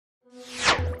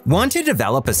Want to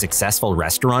develop a successful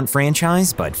restaurant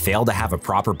franchise but fail to have a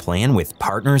proper plan with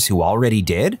partners who already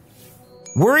did?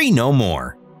 Worry no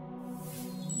more.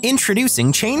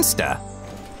 Introducing Chainsta,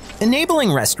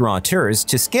 enabling restaurateurs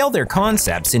to scale their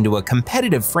concepts into a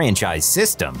competitive franchise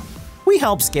system. We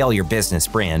help scale your business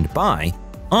brand by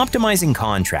optimizing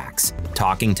contracts,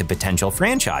 talking to potential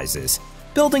franchises,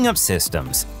 building up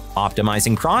systems,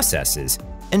 optimizing processes,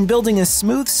 and building a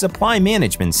smooth supply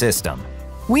management system.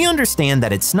 We understand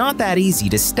that it's not that easy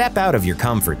to step out of your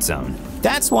comfort zone.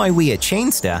 That's why we at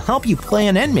Chainsta help you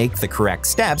plan and make the correct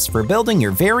steps for building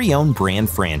your very own brand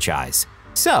franchise.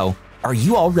 So, are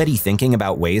you already thinking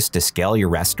about ways to scale your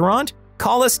restaurant?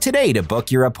 Call us today to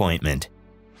book your appointment.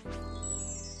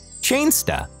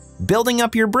 Chainsta, building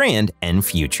up your brand and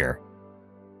future.